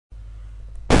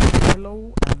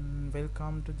Hello and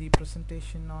welcome to the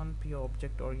presentation on pure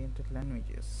object-oriented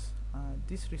languages.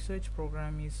 This research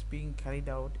program is being carried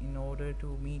out in order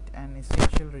to meet an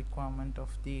essential requirement of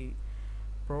the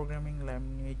programming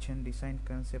language and design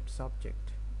concept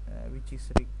subject, which is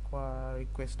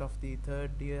request of the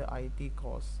third year IT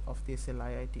course of the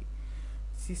SLIIT.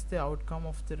 This is the outcome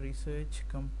of the research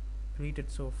completed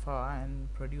so far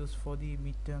and produced for the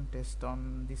midterm test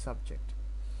on the subject.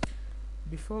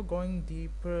 Before going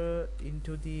deeper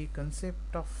into the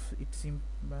concept of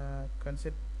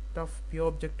concept of pure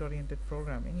object-oriented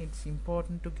programming, it's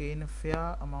important to gain a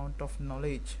fair amount of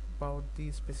knowledge about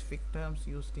the specific terms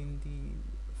used in the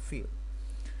field.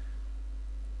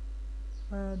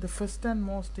 The first and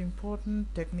most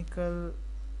important technical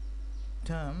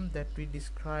term that we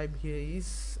describe here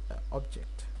is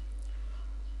object.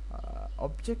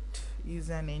 Object is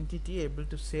an entity able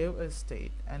to save a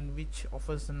state and which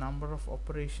offers a number of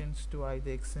operations to either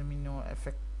examine or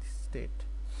affect the state.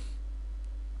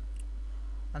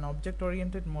 An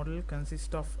object-oriented model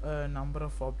consists of a number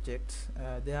of objects.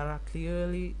 There are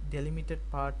clearly delimited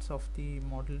parts of the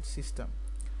model system.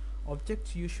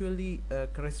 Objects usually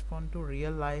correspond to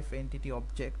real-life entity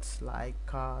objects like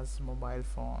cars, mobile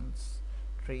phones,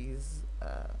 trees,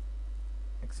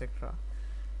 etc.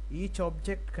 Each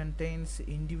object contains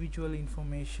individual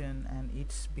information and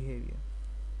its behavior.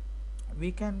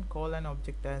 We can call an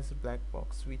object as a black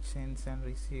box which sends and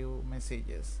receives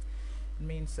messages. It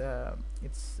means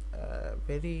it's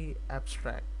very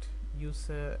abstract.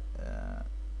 User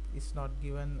is not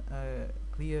given a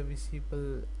clear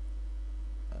visible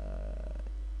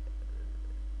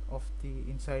of the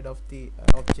inside of the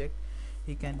object.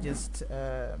 He can just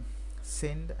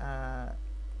send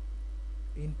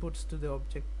inputs to the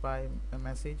object by a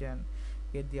message and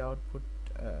get the output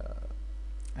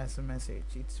as a message.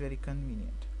 It's very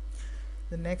convenient.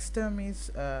 The next term is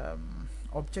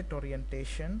object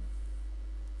orientation.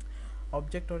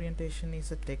 Object orientation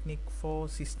is a technique for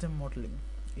system modeling.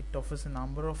 It offers a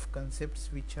number of concepts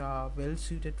which are well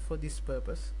suited for this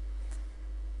purpose.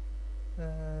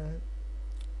 There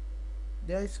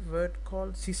is a word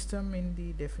called system in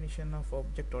the definition of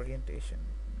object orientation.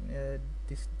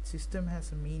 This system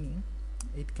has a meaning.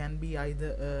 It can be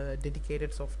either a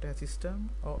dedicated software system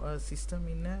or a system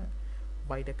in a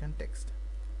wider context.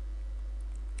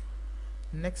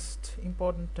 Next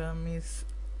important term is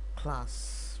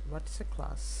class. What is a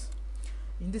class?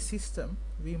 In the system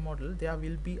we model, there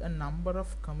will be a number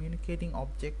of communicating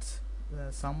objects.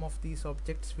 Some of these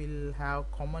objects will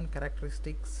have common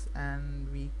characteristics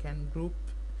and we can group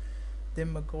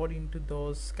them according to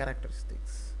those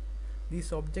characteristics.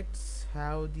 These objects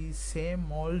have the same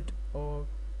mold or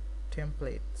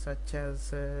template, such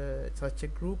a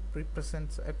group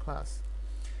represents a class.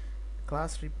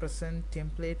 Class represent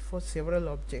template for several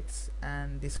objects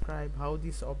and describe how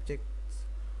these objects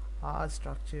are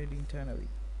structured internally.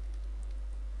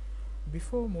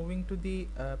 Before moving to the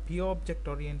pure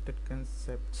object-oriented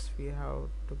concepts, we have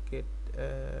to get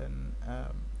a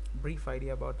brief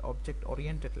idea about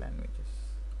object-oriented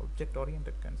languages.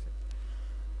 Object-oriented concept.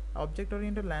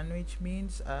 Object-oriented language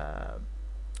means a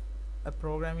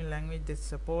programming language that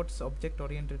supports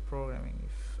object-oriented programming.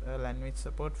 If a language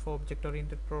support for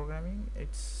object-oriented programming, it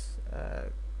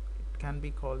can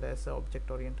be called as an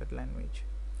object-oriented language.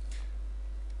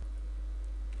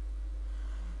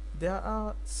 There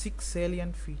are 6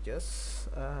 salient features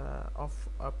of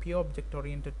pure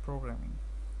object-oriented programming.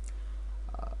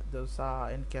 Those are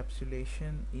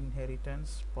encapsulation,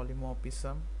 inheritance,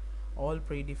 polymorphism. All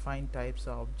predefined types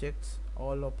are objects.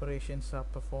 All operations are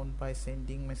performed by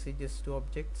sending messages to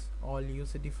objects. All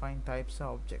user-defined types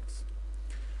are objects.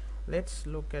 Let's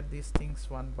look at these things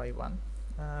one by one.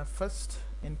 First,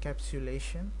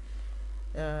 encapsulation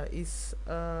is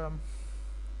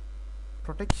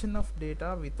protection of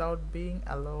data without being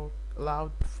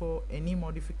allowed for any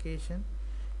modification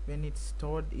when it's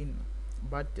stored in,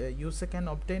 but user can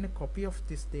obtain a copy of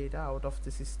this data out of the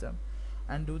system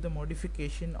and do the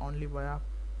modification only via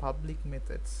public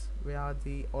methods where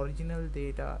the original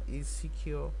data is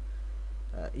secure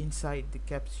inside the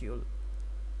capsule.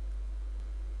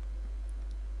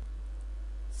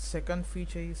 Second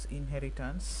feature is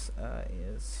inheritance.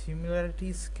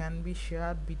 Similarities can be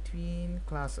shared between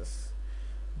classes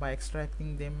by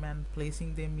extracting them and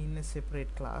placing them in a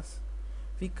separate class.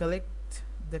 We collect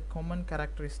the common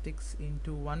characteristics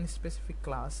into one specific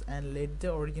class and let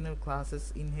the original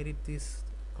classes inherit this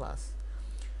class.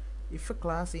 If a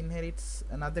class inherits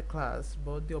another class,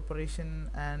 both the operation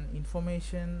and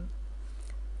information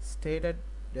stated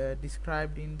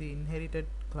described in the inherited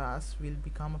class will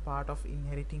become a part of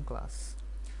inheriting class.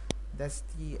 That's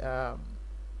the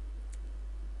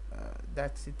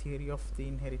that's the theory of the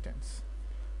inheritance.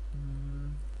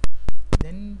 Mm,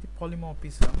 then the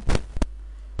polymorphism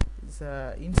is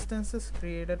instances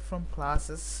created from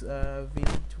classes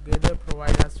will together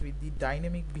provide us with the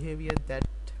dynamic behavior that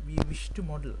we wish to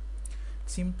model.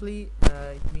 Simply,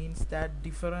 it means that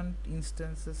different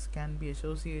instances can be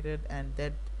associated and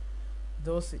that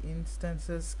those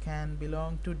instances can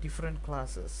belong to different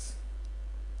classes.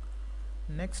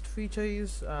 Next feature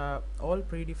is all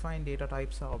predefined data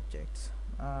types are objects.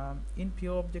 In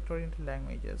pure object-oriented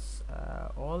languages,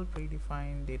 all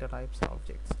predefined data types are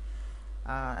objects.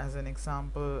 As an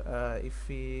example, if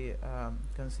we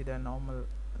consider normal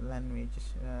language,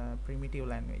 primitive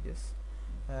languages,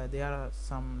 there are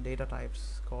some data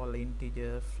types called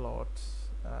integer, floats,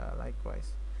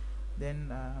 likewise.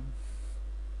 Then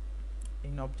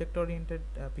in object-oriented,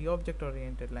 pure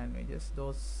object-oriented languages,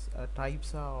 those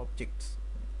types are objects.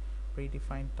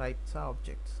 Predefined types are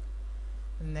objects.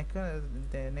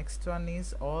 The next one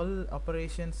is all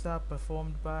operations are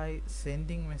performed by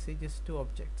sending messages to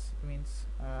objects. It means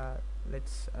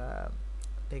let's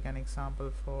take an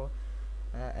example for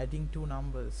adding two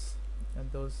numbers, and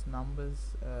those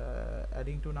numbers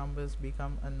adding two numbers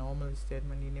become a normal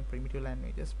statement in a primitive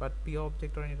languages, but pure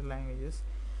object oriented languages,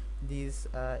 these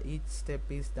each step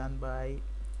is done by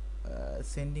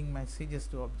sending messages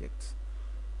to objects.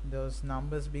 Those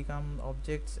numbers become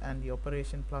objects and the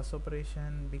operation plus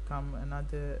operation become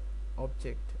another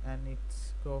object, and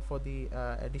it's go for the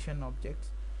addition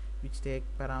objects, which take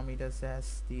parameters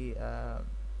as the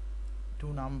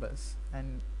two numbers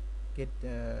and get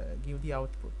give the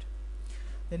output.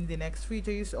 Then the next feature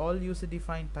is all user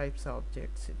defined types are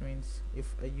objects. It means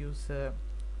if a user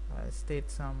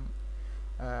states some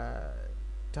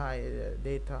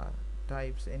data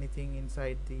types, anything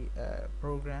inside the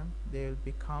program, they will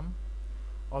become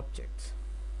objects.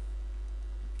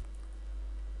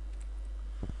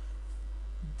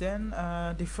 Then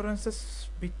differences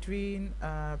between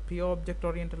pure object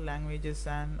oriented languages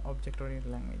and object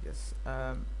oriented languages.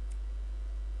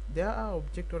 There are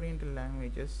object oriented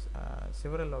languages,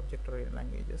 several object oriented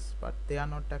languages, but they are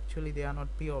not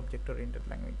pure object oriented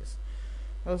languages.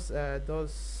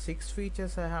 Those 6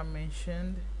 features I have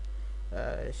mentioned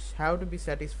have to be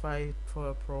satisfied for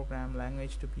a program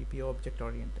language to be pure object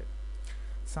oriented.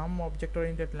 Some object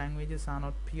oriented languages are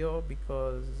not pure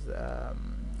because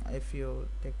if you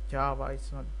take Java,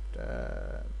 it's not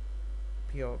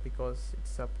pure because it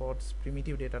supports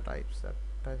primitive data types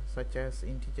such as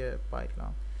integer,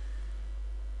 Python,